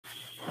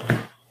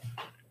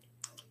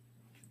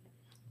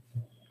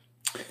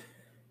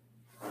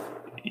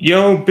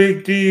Yo,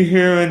 Big D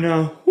here,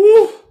 and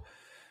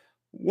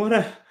what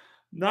a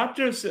not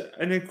just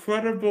an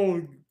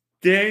incredible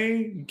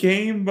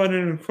game, but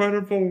an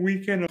incredible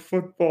weekend of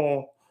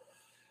football.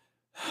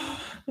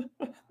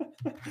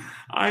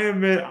 I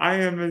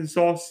am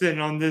exhausted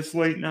on this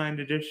late night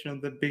edition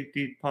of the Big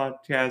D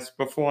podcast.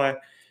 Before I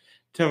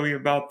tell you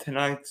about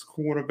tonight's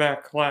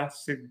quarterback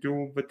classic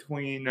duel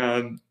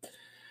between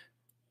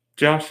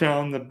Josh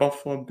Allen, the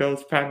Buffalo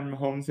Bills, Peyton,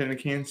 Mahomes, and the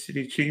Kansas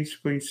City Chiefs.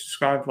 Please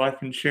subscribe,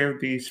 like, and share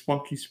the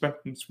Spunky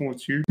Spectrum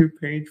Sports YouTube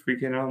page. We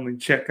can not only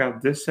check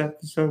out this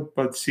episode,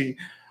 but see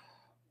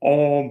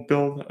all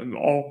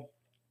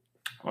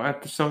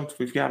episodes.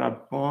 We've got a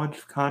bunch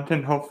of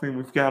content. Hopefully,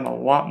 we've got a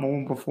lot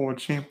more before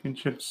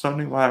Championship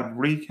Sunday. We'll have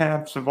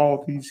recaps of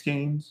all these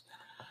games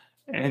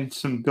and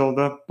some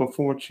build-up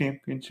before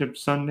Championship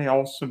Sunday.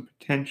 Also,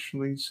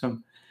 potentially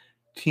some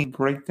team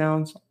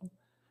breakdowns.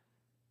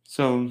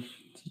 So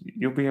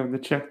you'll be able to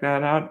check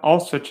that out.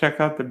 Also,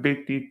 check out the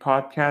Big D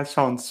podcast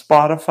on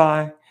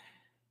Spotify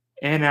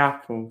and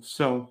Apple.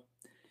 So,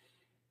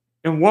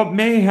 and what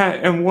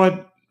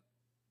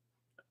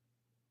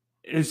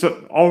is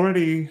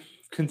already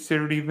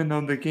considered, even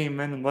though the game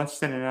ended less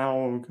than an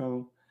hour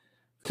ago,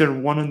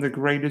 considered one of the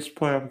greatest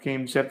playoff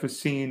games ever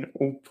seen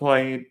or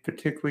played,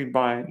 particularly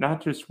by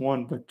not just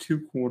one but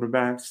two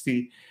quarterbacks.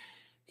 The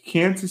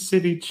Kansas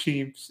City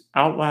Chiefs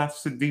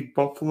outlasted the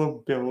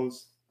Buffalo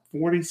Bills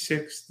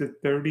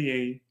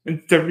 46-38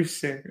 and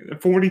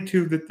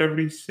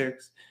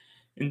 42-36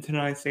 in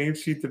tonight's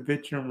AFC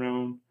Division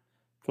Round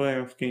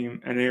playoff game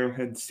at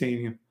Arrowhead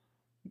Stadium.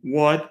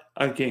 What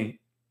a game.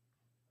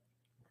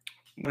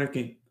 What a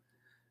game.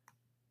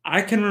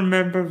 I can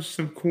remember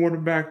some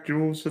quarterback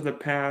duels of the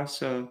past.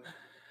 The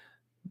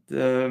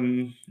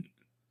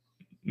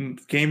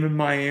game in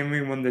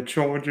Miami when the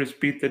Chargers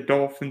beat the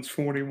Dolphins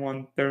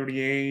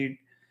 41-38.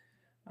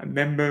 I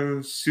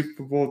remember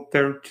Super Bowl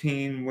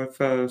 13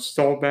 with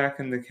Staubach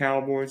and the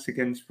Cowboys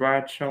against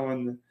Bradshaw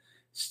and the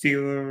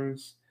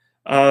Steelers.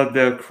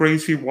 The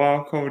crazy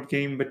wildcard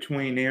game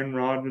between Aaron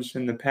Rodgers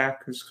and the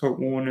Packers, Kurt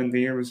Warner and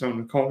the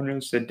Arizona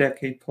Cardinals a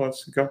decade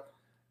plus ago.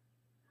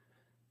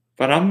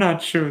 But I'm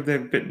not sure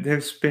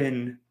there's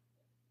been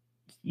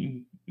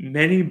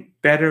many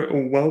better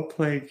or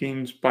well-played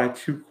games by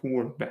two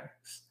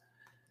quarterbacks.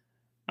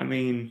 I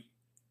mean,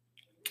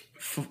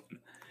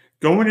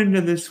 going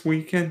into this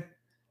weekend,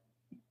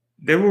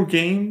 there were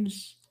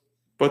games,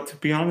 but to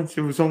be honest,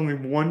 there was only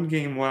one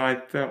game where I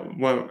felt,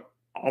 a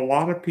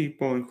lot of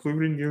people,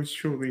 including yours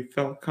truly,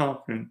 felt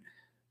confident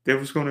there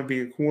was going to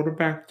be a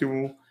quarterback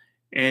duel,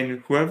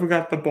 and whoever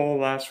got the ball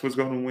last was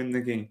going to win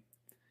the game.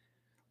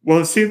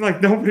 Well, it seemed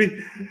like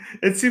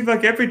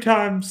every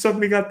time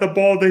somebody got the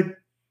ball,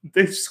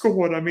 they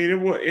scored. I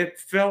mean, it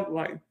felt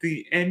like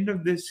the end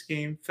of this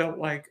game felt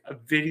like a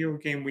video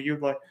game where you're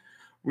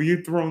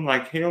throwing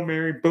like Hail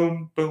Mary,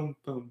 boom, boom,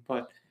 boom,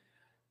 but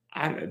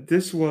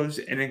this was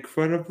an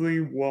incredibly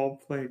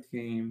well-played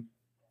game.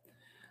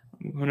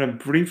 I'm going to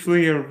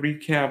briefly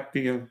recap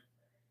the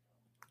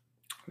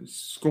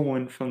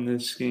scoring from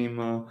this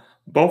game.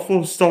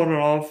 Buffalo started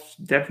off,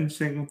 Devin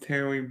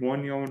Singletary,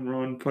 1-yard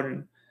run,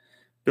 putting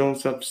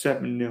Bills up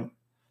 7-0.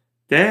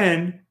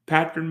 Then,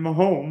 Patrick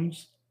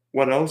Mahomes,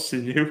 what else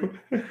to do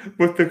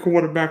with the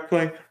quarterback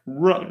play,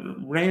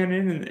 ran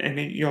in an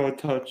 8-yard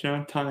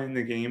touchdown, tying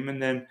the game.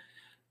 And then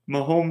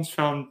Mahomes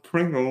found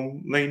Pringle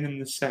late in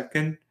the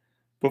second,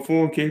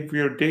 before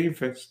Gabriel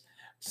Davis.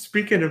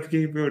 Speaking of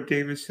Gabriel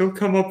Davis, he'll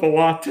come up a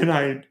lot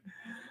tonight,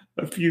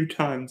 a few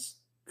times.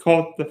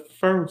 Caught the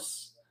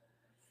first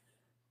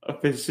of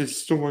his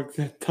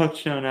historic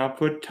touchdown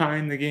output,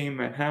 tying the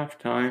game at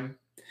halftime.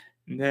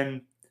 And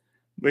then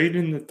late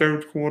in the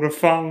third quarter,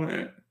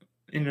 following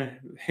in a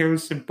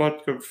Harrison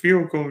Butker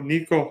field goal,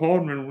 Nico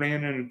Hardman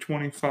ran in a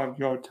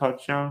 25-yard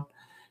touchdown,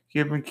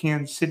 giving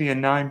Kansas City a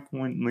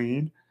 9-point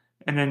lead.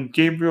 And then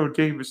Gabriel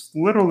Davis,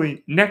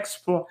 literally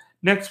next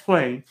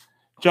play,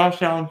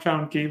 Josh Allen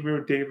found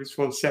Gabriel Davis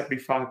for a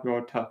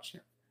 75-yard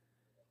touchdown.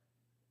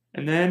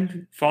 And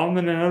then,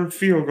 following another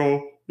field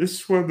goal, this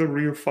is where the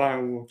real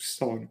fireworks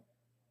started.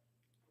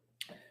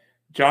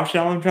 Josh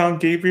Allen found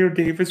Gabriel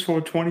Davis for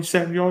a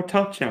 27-yard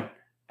touchdown.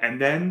 And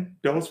then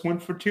Bills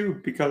went for two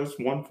because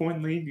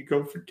 1-point lead, you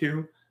go for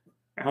two.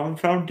 Allen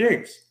found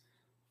Diggs.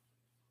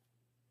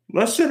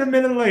 Less than a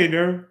minute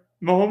later,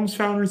 Mahomes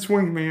found his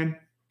wingman,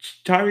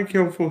 Tyreek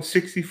Hill, for a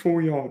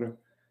 64-yarder.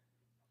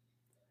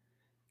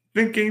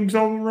 Think game's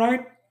over,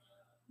 right?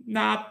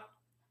 Nah.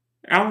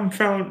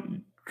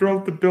 Allen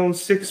drove the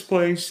Bills 6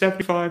 plays,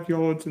 75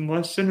 yards in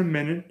less than a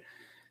minute.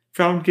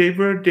 Found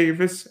Gabriel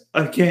Davis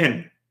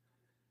again.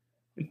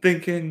 And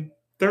thinking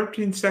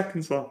 13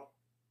 seconds left.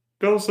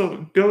 Bills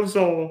are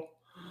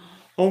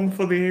home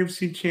for the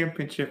AFC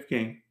Championship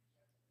game.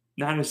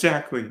 Not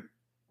exactly.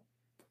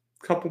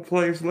 A couple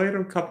plays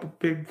later, a couple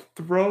big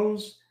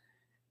throws,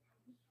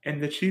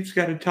 and the Chiefs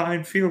got a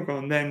tying field goal.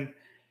 And then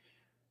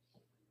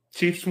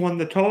Chiefs won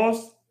the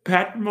toss.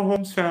 Patrick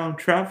Mahomes found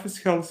Travis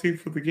Kelce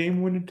for the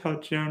game-winning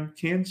touchdown.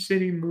 Kansas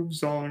City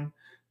moves on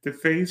to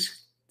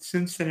face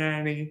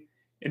Cincinnati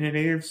in an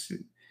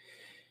AFC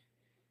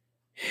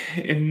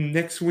in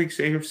next week's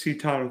AFC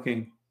title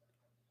game.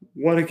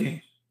 What a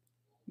game.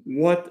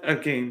 What a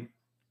game.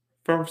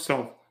 First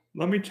off,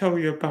 let me tell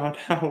you about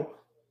how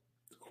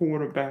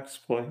quarterbacks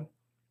play.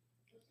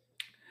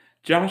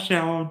 Josh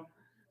Allen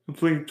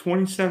completed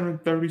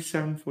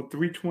 27-37 for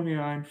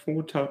 329,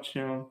 4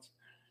 touchdowns.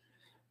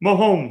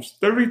 Mahomes,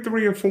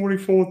 33 of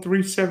 44,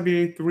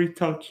 378, 3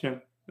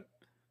 touchdowns.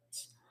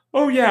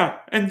 Oh, yeah,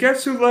 and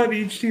guess who led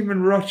each team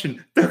in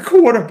rushing? The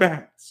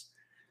quarterbacks.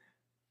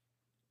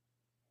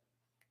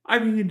 I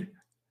mean,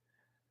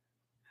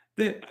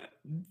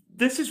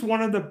 this is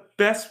one of the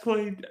best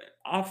played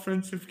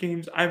offensive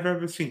games I've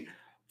ever seen.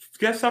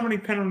 Guess how many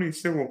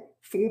penalties there were?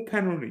 4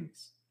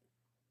 penalties.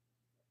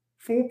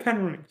 4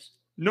 penalties.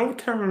 No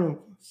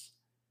turnovers.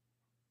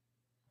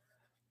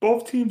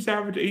 Both teams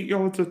average 8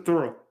 yards a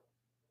throw.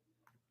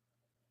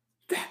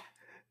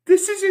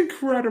 This is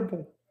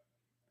incredible.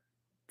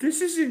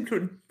 This is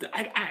incredible.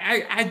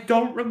 I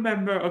don't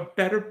remember a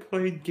better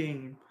played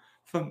game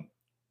from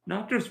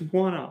not just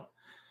one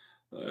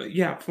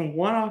from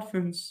one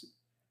offense,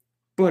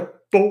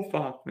 but both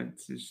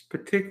offenses,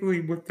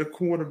 particularly with the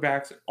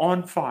quarterbacks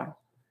on fire.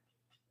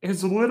 There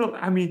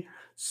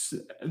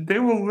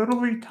were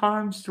literally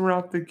times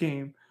throughout the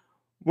game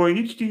where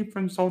each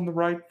defense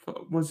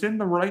was in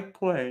the right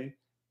play,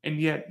 and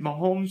yet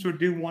Mahomes would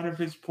do one of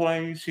his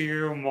plays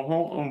here,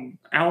 and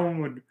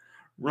Allen would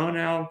run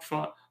out,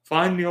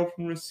 find the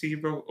open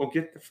receiver, or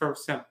get the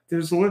first down.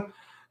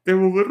 There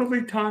were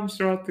literally times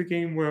throughout the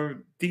game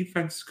where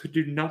defense could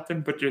do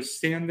nothing but just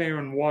stand there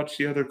and watch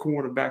the other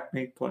quarterback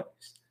make plays.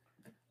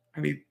 I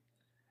mean,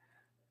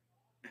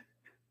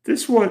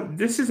 this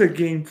is a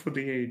game for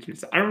the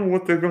ages. I don't know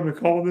what they're going to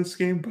call this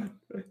game, but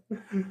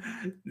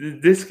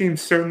this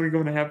game's certainly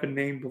going to have a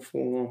name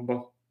before long.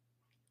 But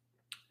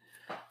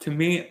to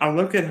me, I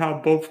look at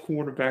how both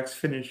quarterbacks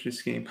finished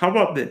this game. How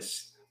about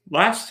this?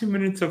 Last 2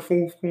 minutes of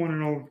fourth quarter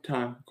and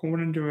overtime,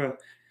 according to an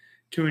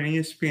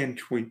ESPN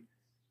tweet.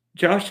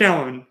 Josh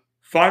Allen,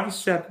 5 of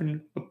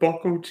 7, a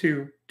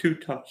 $102, 2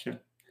 touchdowns.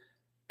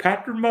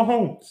 Patrick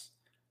Mahomes,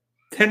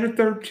 10 of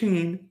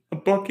 13, a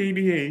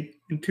 $188,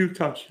 and 2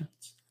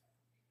 touchdowns.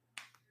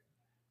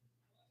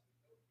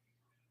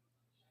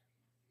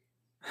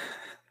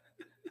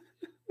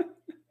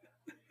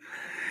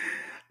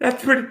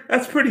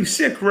 That's pretty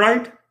sick,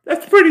 right?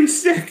 That's pretty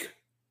sick.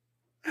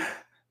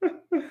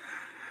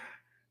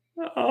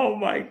 Oh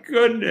my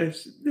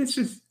goodness.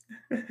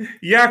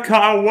 Yeah,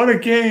 Kyle, what a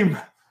game.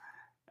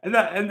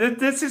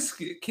 This is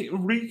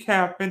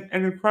recapping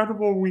an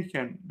incredible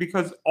weekend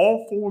because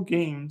all 4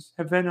 games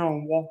have been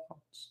on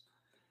walkouts.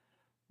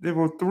 There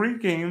were 3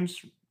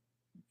 games.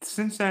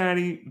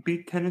 Cincinnati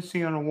beat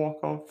Tennessee on a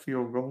walkout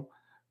field goal.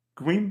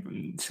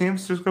 San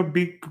Francisco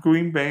beat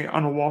Green Bay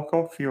on a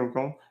walkout field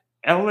goal.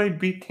 LA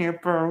beat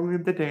Tampa earlier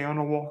today on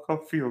a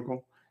walkout field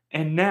goal.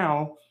 And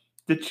now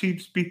the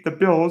Chiefs beat the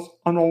Bills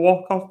on a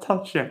walkout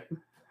touchdown.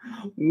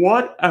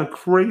 What a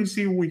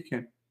crazy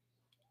weekend.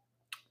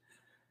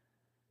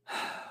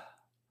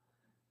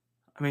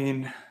 I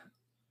mean,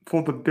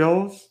 for the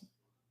Bills,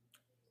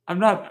 I'm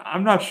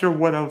not sure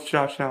what else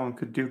Josh Allen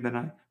could do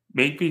tonight.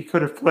 Maybe he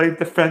could have played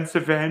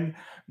defensive end.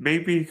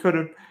 Maybe he could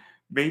have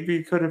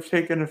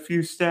taken a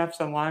few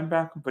steps on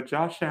linebacker, but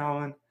Josh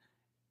Allen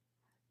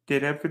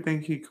did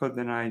everything he could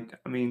tonight.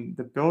 I mean,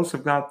 the Bills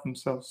have got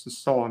themselves a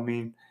stall. I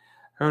mean,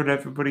 heard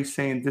everybody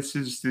saying this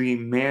is the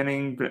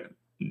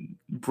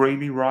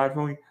Manning-Brady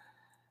rivalry.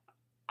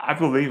 I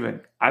believe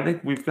it. I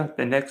think we've got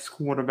the next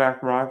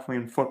quarterback rivalry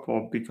in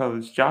football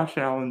because Josh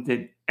Allen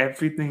did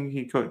everything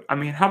he could. I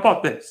mean, how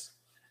about this?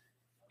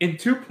 In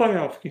 2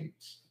 playoff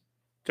games,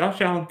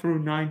 Josh Allen threw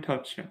 9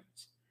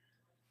 touchdowns.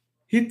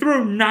 He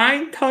threw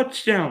 9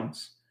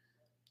 touchdowns.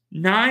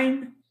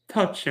 9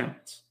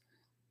 touchdowns.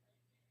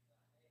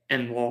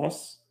 And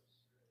lost.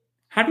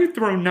 How do you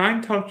throw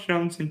 9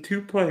 touchdowns in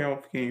 2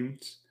 playoff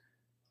games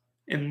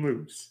and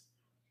lose?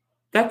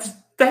 That's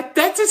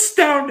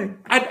astounding.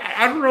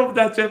 I don't know if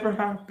that's ever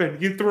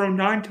happened. You throw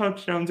 9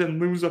 touchdowns and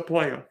lose a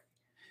playoff.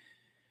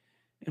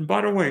 And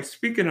by the way,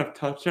 speaking of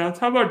touchdowns,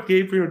 how about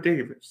Gabriel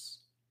Davis?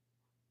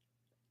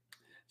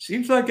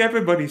 Seems like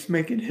everybody's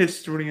making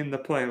history in the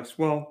playoffs.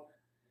 Well,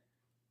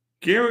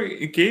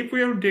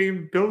 Gabriel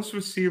Davis, Bills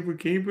receiver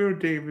Gabriel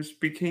Davis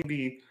became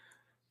the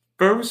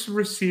first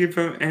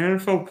receiver in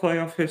NFL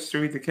playoff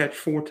history to catch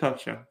 4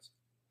 touchdowns.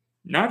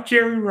 Not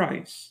Jerry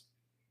Rice.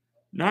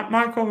 Not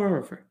Michael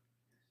Irvin.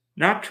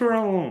 Not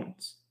Terrell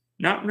Owens.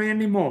 Not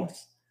Randy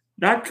Moss.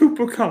 Not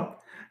Cooper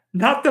Kupp.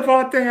 Not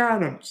Devontae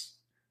Adams.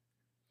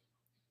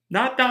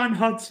 Not Don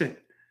Hudson.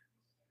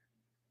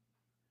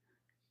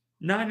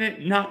 Not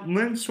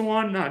Lynn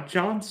Swann. Not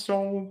John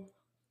Stoll.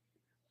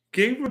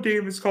 Gabriel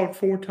Davis caught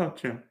 4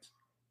 touchdowns.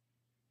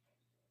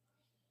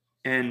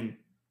 And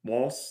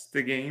lost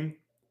the game.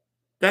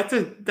 How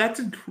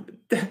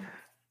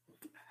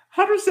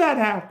does that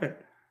happen?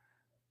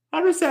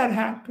 How does that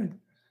happen?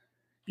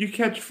 You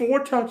catch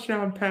 4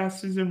 touchdown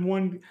passes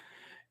in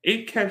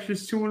 8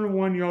 catches,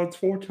 201 yards,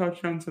 4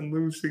 touchdowns, and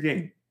lose the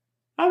game.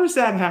 How does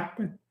that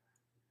happen?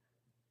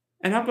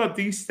 And how about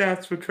these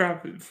stats for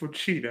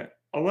Cheetah?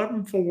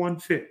 11 for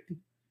 150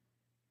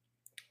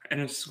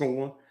 and a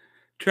score.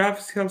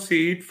 Travis Kelce,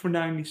 8 for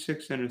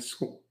 96 and a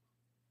score.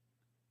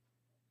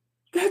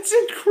 That's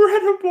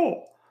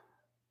incredible.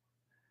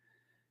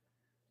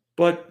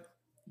 But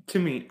to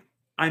me,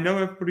 I know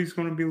everybody's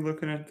going to be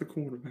looking at the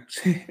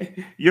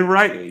quarterbacks. You're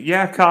right.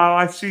 Yeah, Kyle,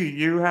 I see.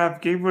 You have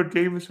Gabriel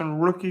Davis on a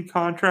rookie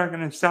contract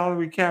and a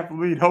salary cap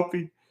lead.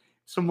 Hopefully,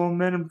 some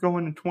momentum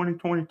going in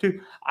 2022.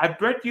 I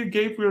bet you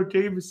Gabriel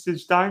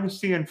Davis's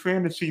dynasty and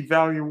fantasy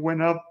value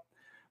went up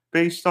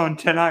based on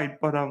tonight.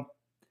 But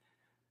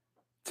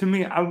to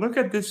me, I look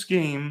at this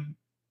game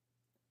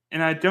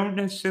and I don't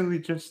necessarily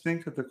just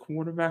think of the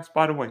quarterbacks.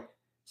 By the way,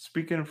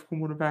 speaking of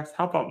quarterbacks,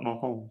 how about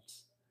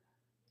Mahomes?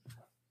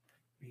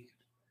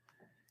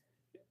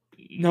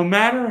 No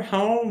matter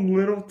how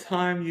little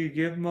time you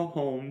give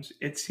Mahomes,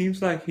 it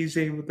seems like he's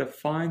able to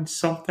find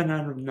something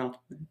out of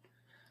nothing.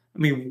 I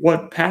mean,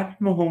 what Pat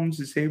Mahomes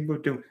is able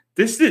to do.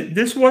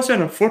 This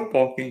wasn't a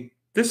football game.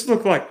 This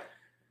looked like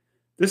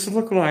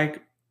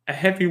a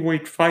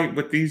heavyweight fight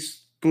with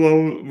these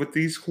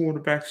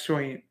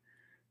quarterbacks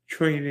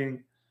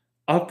trading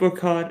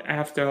uppercut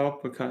after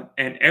uppercut.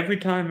 And every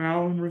time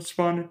Allen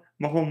responded,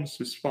 Mahomes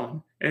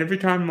responded. And every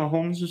time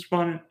Mahomes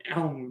responded,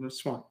 Allen would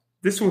respond.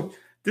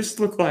 This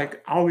looked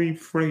like Ali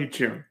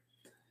Frazier,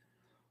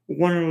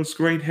 one of those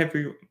great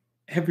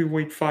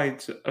heavyweight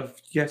fights of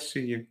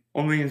yesteryear.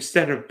 Only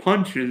instead of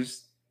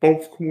punches,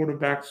 both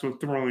quarterbacks were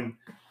throwing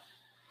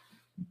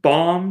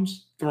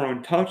bombs,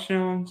 throwing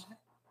touchdowns,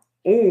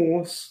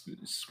 or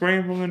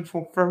scrambling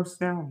for first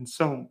down.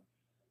 So,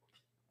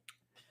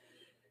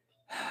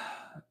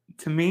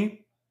 to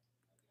me,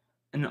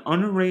 an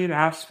underrated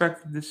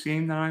aspect of this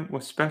game tonight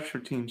was special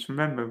teams.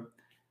 Remember,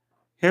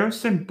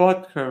 Harrison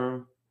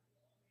Butker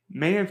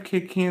may have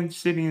kicked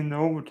Kansas City in the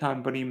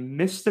overtime, but he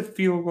missed the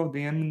field goal at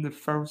the end of the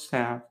first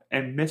half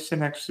and missed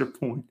an extra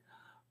point.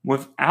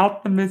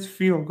 Without the missed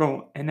field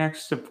goal and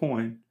extra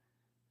point,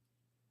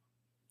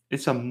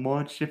 it's a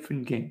much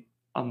different game.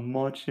 A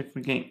much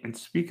different game. And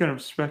speaking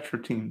of special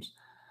teams,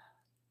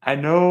 I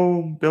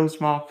know Bills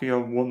Mafia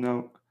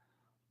will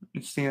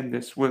understand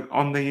this.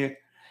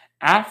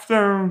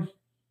 After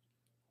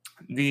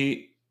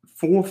the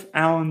fourth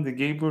Allen, the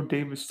Gabriel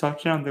Davis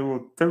touchdown, there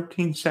were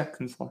 13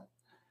 seconds left.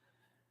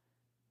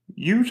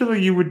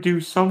 Usually you would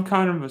do some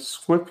kind of a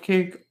squib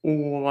kick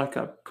or like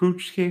a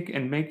pooch kick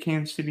and make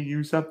Kansas City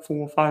use up 4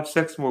 or 5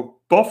 seconds.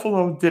 Well,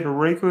 Buffalo did a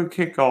regular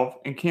kickoff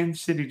and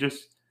Kansas City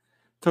just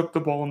took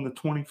the ball on the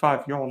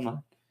 25-yard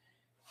line.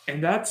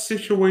 In that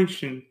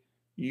situation,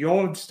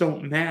 yards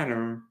don't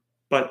matter,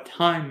 but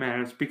time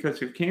matters,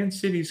 because if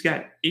Kansas City's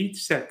got 8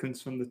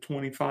 seconds from the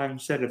 25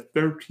 instead of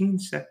 13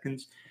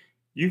 seconds,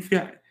 you've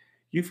got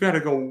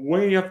to go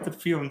way up the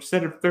field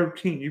instead of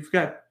 13.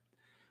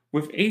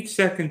 With 8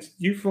 seconds,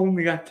 you've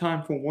only got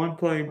time for one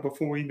play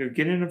before either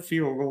getting a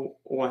field goal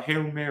or a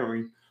Hail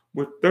Mary.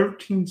 With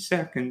 13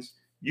 seconds,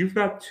 you've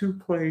got 2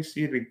 plays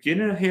to either get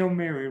in a Hail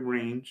Mary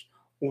range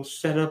or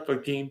set up a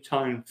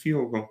game-time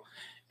field goal.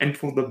 And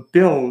for the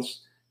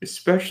Bills,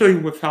 especially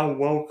with how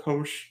well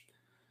coached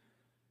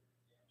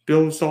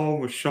Bills are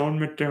with Sean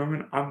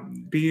McDermott,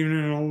 I'm being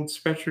an old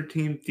special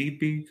team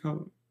DB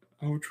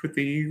coach with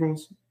the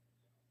Eagles,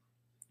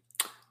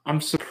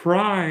 I'm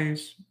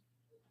surprised.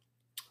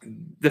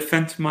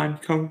 Defensive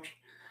mind coach,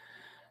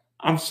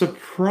 I'm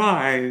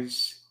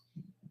surprised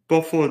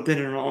Buffalo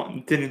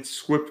didn't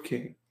squib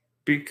kick,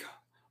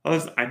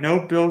 because I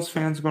know Bills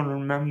fans are going to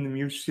remember the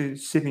Music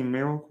City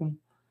Miracle,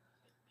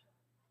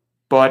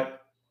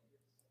 but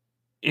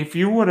if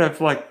you would have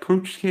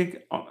pooch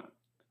kick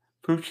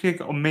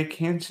or make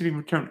Kansas City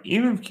return,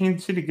 even if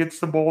Kansas City gets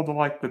the ball to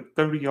the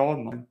 30-yard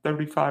line,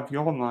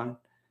 35-yard line,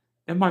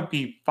 there might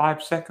be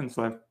 5 seconds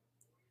left.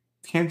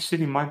 Kansas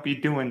City might be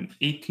doing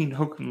 18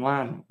 hook and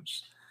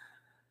laterals.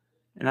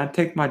 And I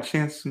take my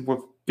chances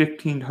with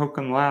 15 hook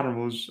and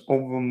laterals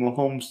over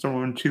Mahomes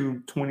throwing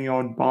 2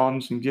 20-yard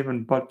bombs and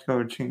giving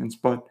Butker a chance.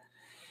 But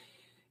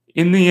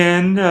in the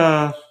end,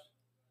 I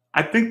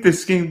think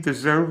this game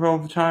deserved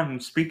overtime.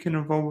 And speaking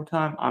of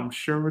overtime, I'm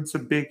sure it's a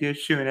big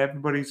issue, and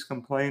everybody's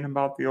complaining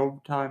about the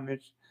overtime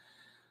issue,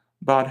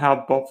 about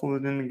how Buffalo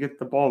didn't get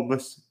the ball.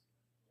 Listen,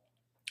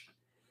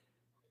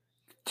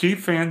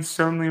 Chief fans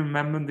certainly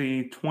remember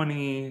the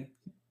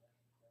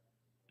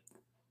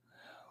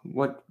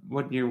what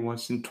year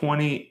was in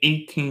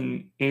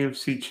 2018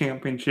 AFC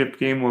Championship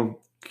Game where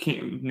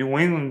New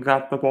England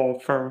got the ball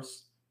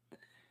first,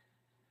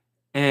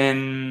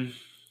 and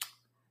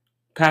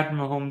Pat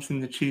Mahomes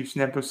and the Chiefs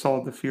never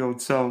saw the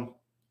field. So,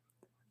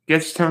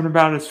 gets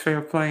turnabout as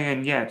fair play,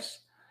 and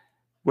yes,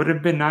 would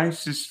have been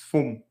nice just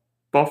for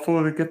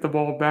Buffalo to get the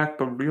ball back,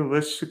 but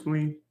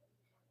realistically,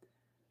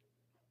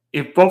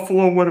 if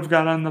Buffalo would have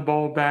gotten the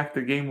ball back,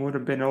 the game would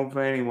have been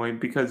over anyway,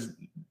 because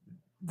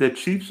the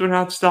Chiefs were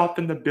not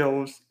stopping the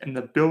Bills, and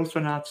the Bills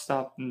were not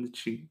stopping the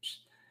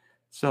Chiefs.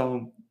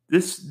 So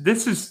this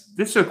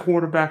is a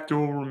quarterback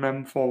duel we'll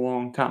remember for a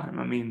long time.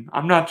 I mean,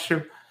 I'm not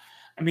sure.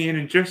 I mean,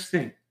 and just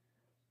think,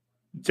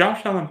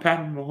 Josh Allen,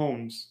 Patrick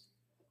Mahomes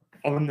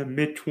are in the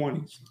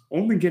mid-20s,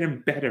 only getting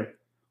better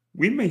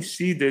We may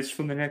see this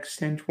for the next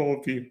 10,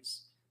 12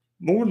 years.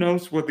 Lord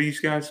knows what these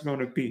guys are going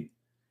to be.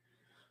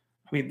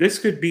 I mean, this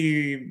could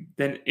be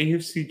the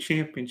AFC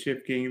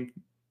Championship game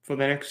for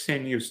the next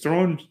 10 years.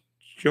 Throwing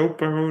Joe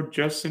Burrow,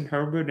 Justin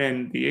Herbert,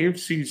 and the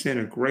AFC's in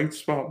a great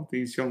spot with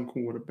these young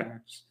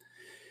quarterbacks.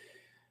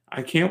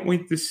 I can't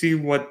wait to see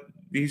what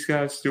these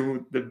guys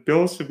do. The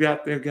Bills have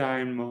got their guy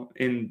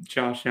in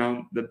Josh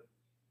Allen. The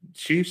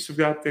Chiefs have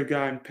got their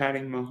guy in Patty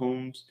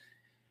Mahomes.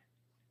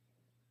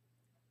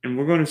 And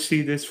we're going to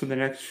see this for the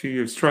next few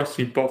years. Trust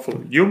me,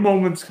 Buffalo. Your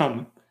moment's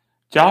coming.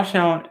 Josh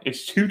Allen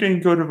is too dang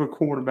good of a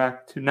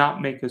quarterback to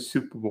not make a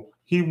Super Bowl.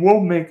 He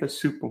will make a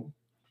Super Bowl.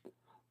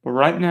 But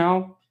right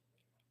now,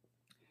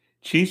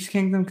 Chiefs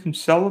Kingdom can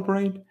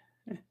celebrate.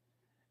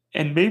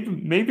 And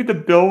maybe the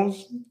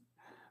Bills,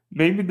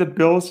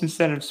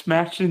 instead of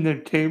smashing their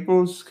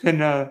tables,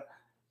 can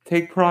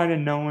take pride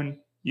in knowing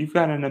you've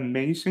got an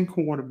amazing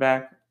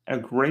quarterback, a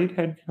great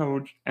head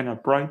coach, and a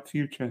bright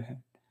future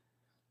ahead.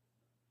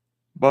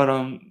 But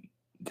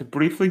to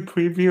briefly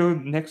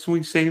preview next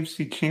week's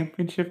AFC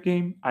Championship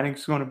game, I think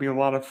it's going to be a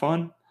lot of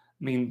fun.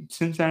 I mean,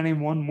 Cincinnati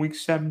won Week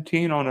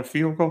 17 on a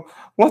field goal.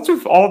 What's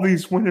with all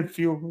these winning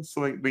field goals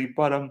lately?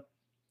 But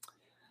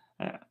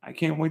I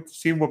can't wait to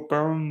see what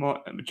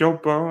Joe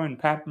Burrow and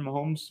Patrick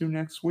Mahomes do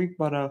next week.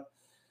 But we're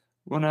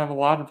going to have a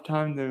lot of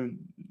time to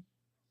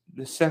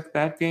dissect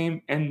that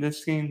game and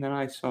this game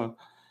tonight. So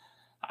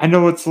I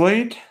know it's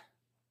late,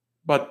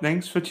 but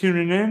thanks for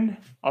tuning in.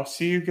 I'll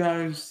see you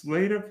guys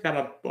later. I've got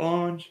a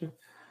bunch of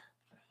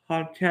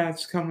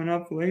podcasts coming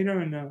up later,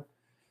 and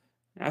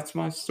that's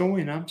my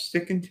story, and I'm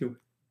sticking to it.